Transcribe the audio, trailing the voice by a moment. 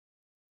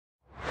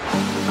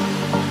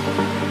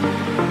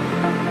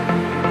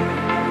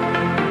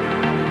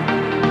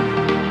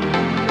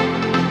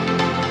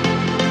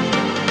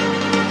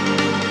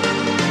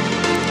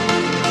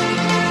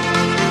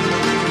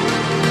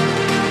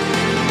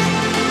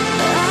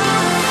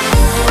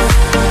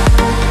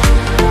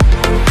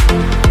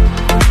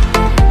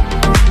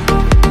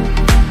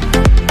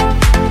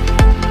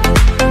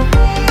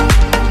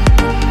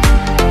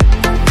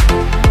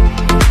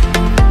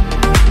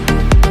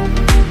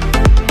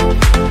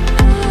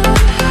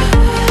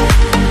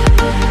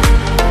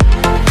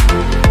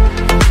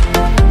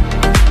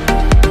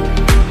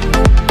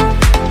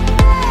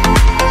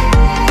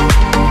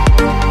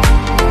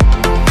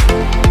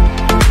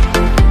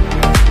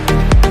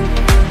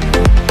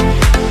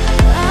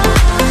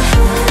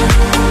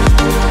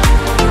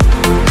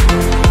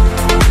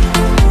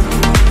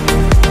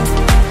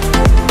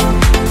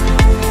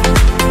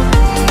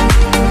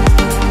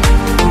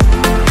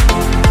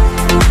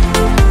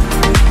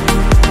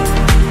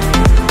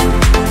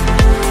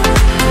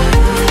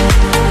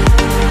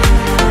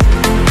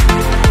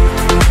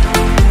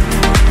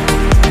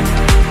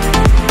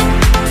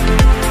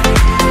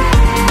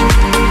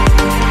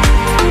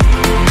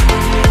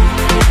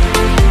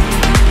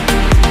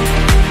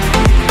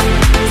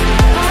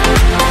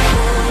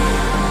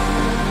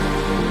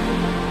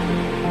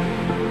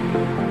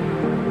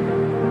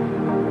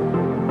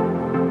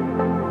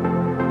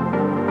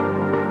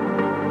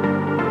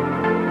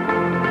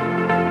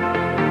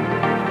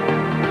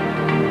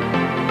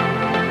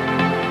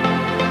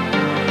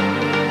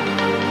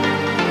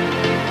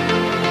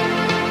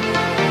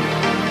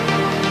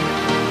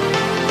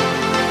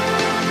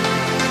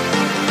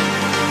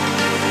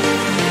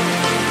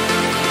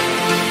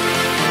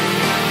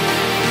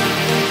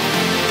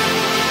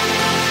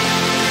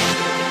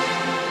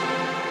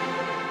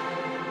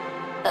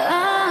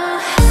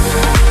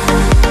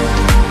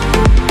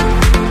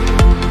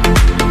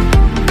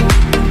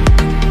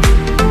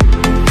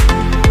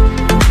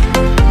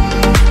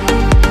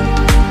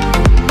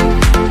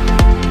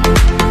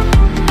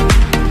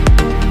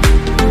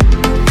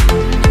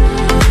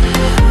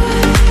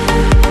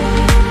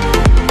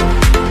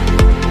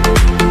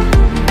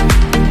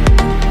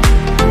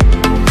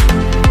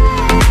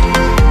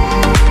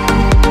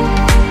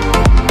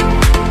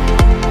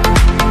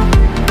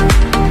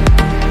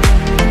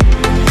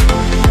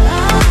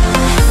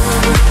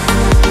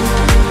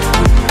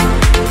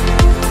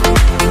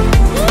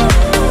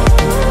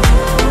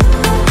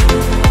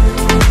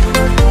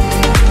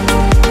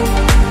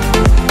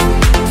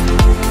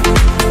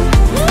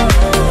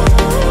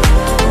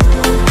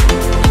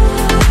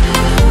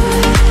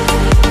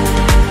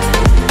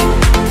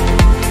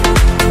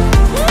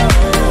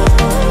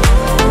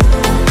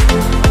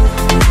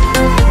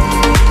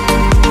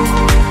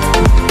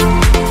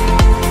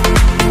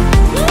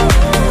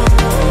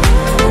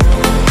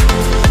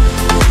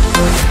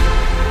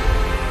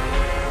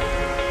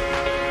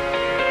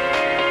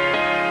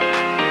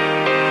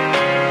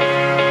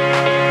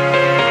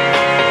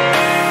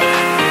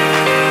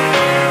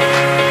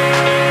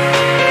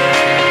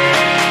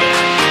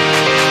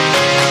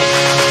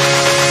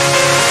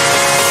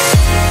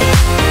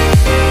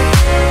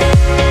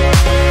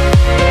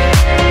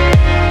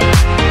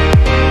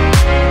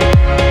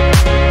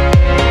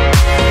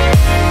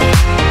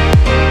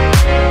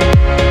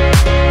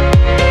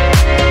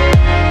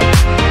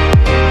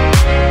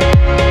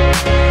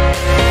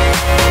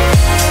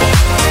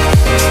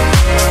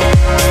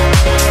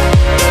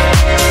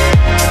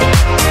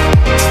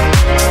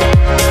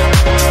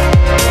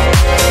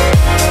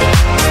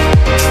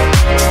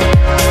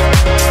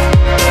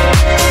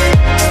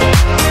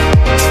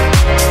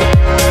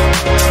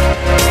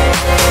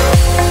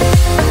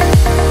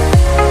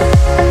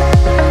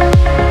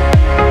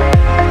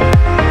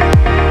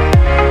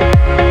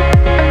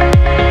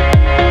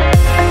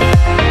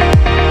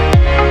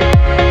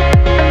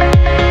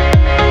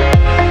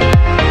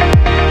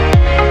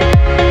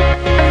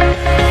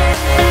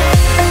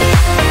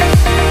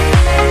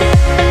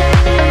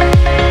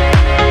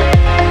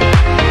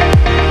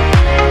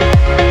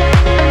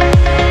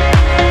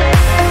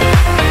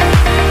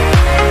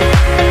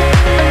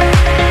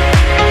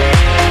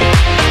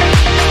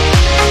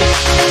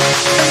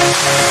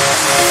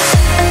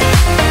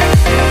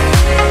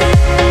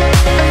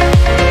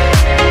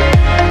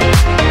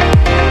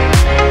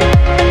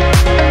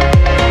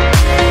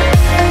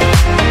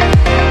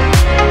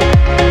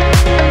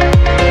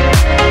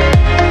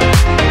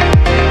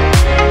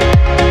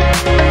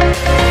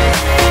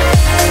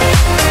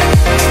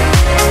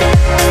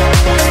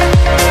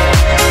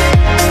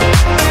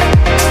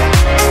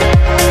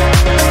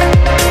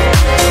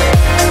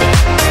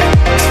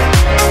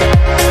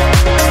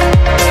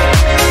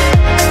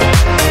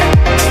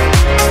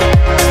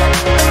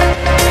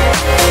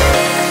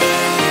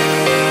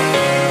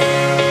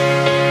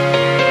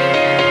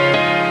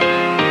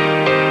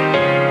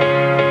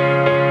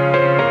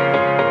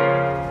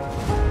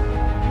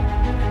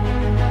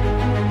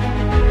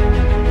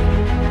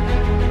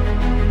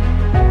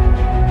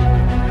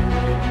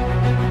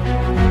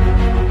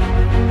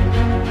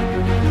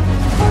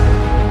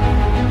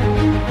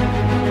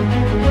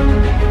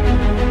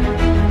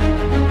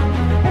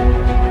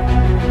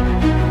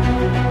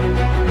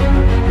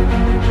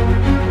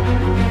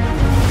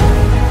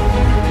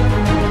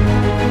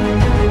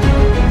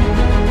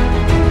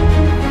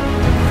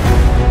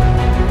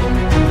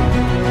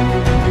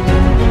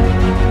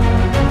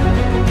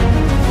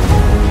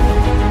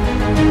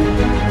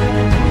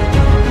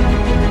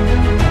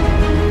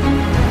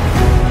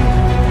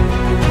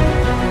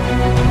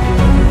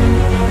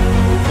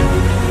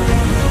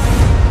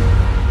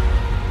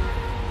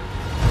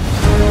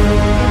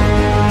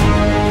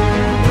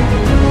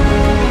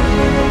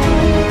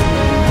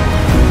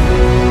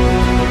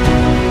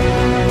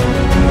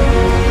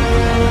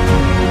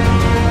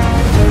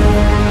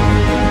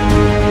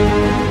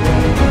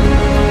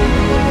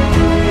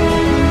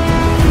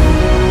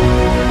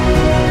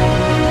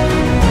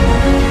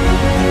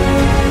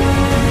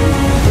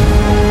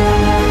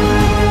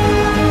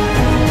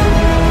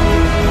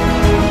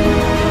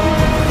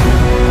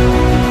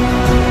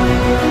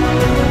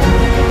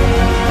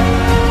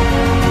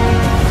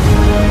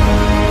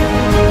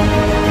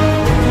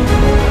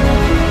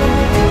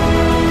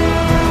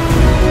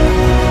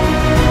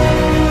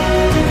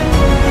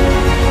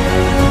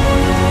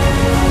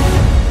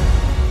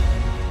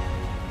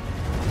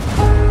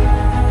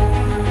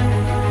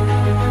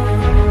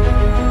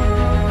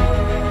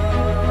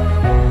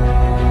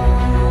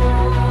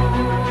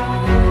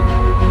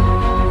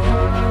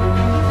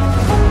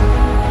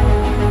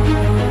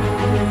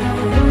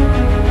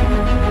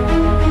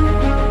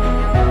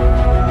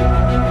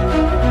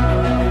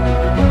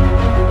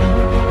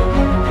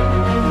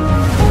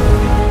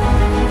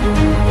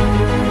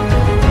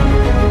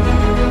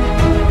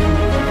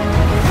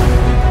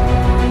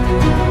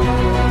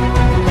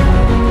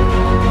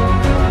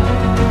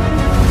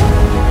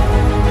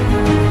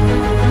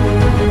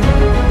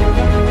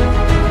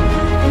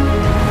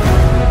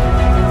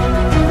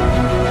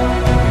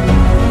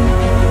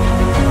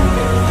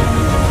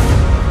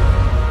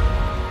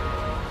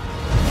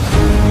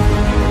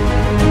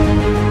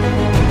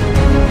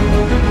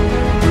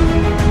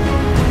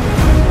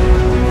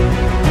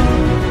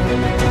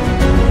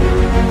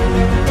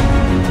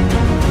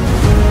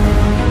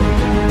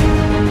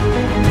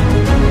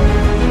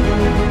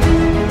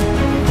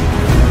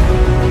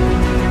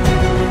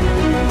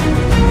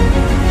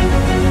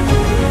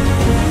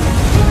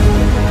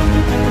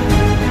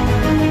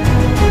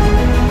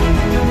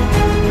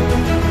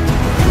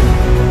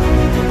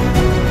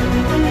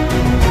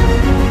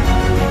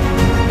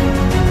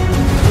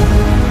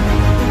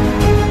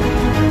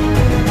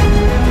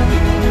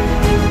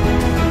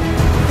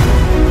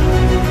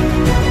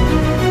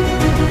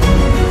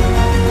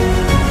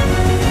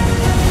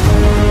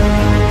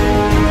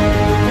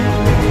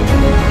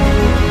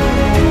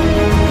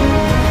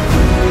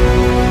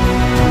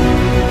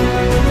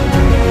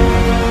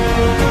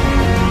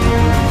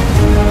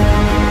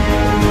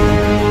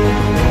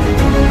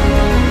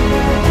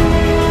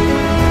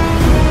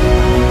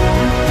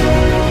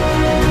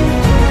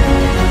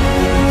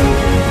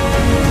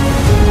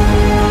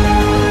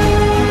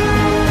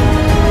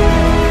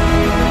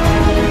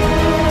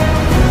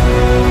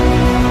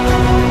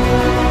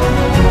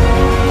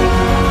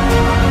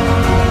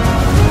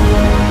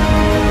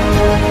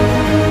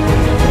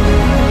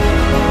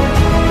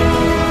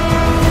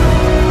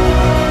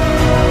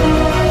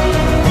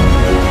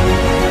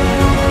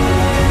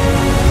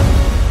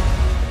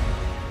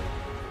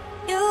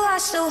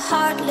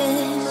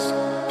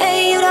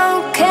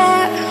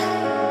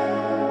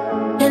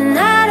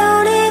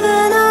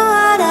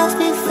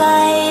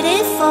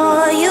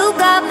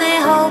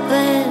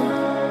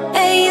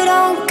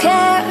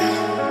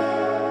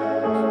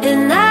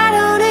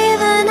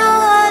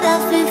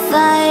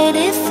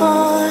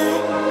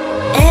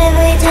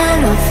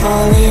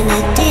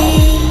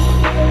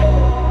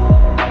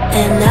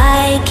and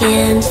I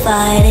can't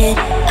fight it.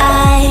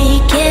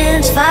 I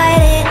can't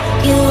fight it.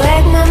 You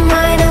wreck my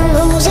mind, I'm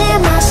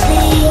losing my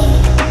sleep.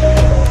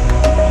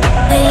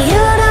 And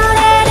you know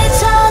that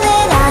it's all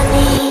that I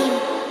need,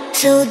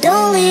 so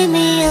don't leave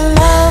me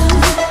alone.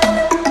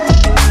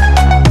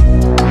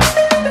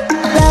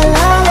 La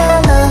la la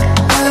la,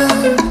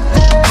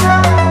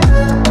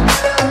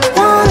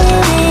 don't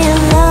leave me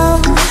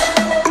alone.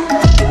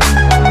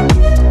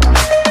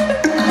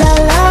 La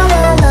la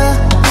la la,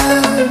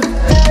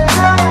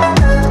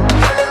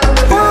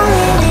 don't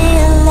leave me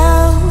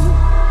alone.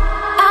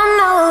 I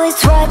know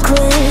it's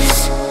reckless,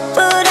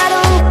 but I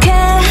don't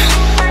care.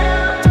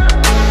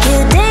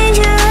 You're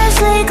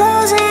dangerously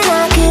close and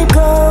I keep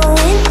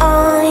going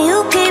on. You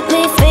keep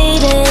me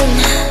fading,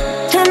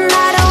 and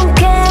I don't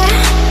care,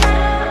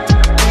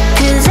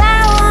 'cause I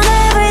want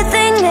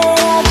everything that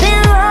I've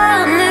been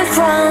running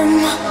from.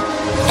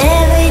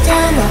 Every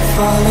time I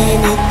fall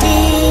in it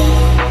deep,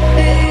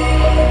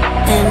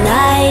 and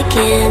I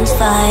can't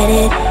fight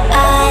it.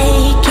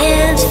 I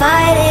can't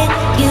fight it.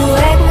 You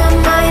wreck my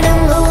mind,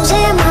 I'm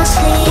losing my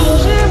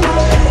sleep.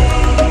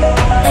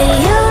 And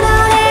you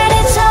know that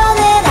it's all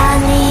that I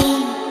need,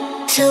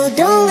 so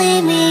don't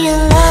leave me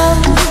alone.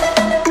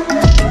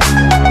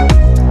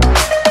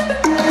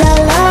 La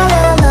la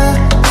la la,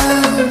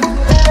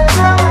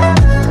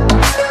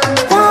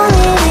 don't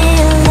leave me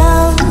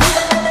alone.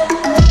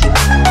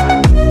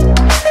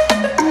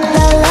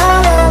 La la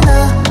la la,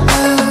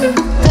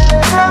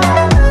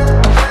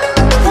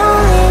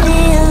 don't leave me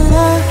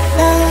alone.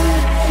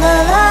 La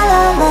la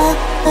la la,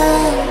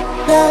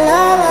 la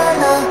la la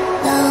la,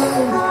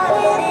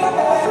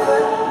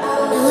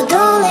 no,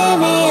 don't leave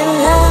me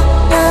alone.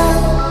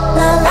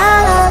 La la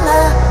la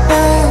la,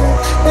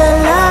 la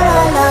la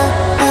la la,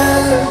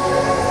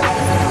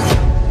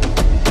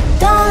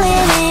 don't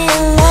leave me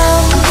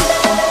alone.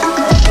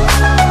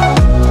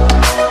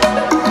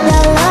 La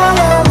la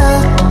la la,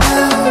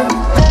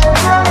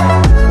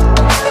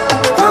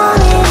 don't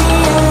leave me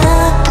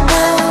alone.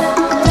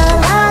 La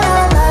la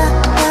la la,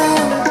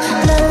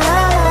 la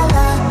la la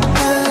la,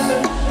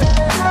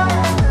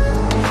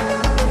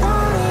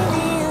 don't leave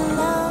me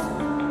alone.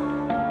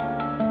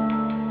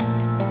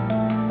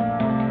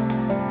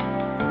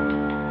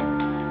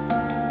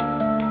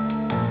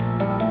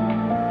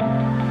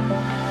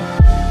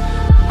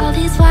 All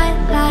these white